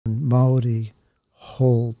Maori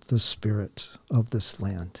hold the spirit of this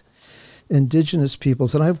land. Indigenous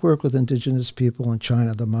peoples, and I've worked with indigenous people in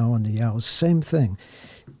China, the Mao and the Yao, same thing.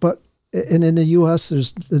 And in the U.S.,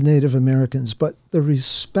 there's the Native Americans, but the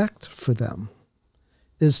respect for them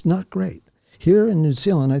is not great. Here in New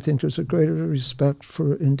Zealand, I think there's a greater respect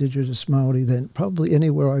for indigenous Maori than probably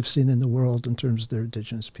anywhere I've seen in the world in terms of their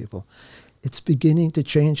indigenous people. It's beginning to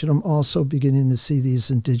change, and I'm also beginning to see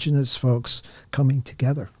these indigenous folks coming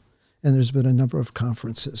together. And there's been a number of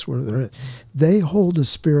conferences where they hold the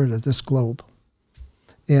spirit of this globe.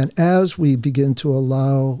 And as we begin to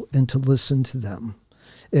allow and to listen to them,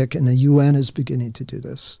 and the UN is beginning to do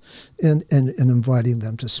this, and inviting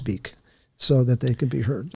them to speak so that they can be heard.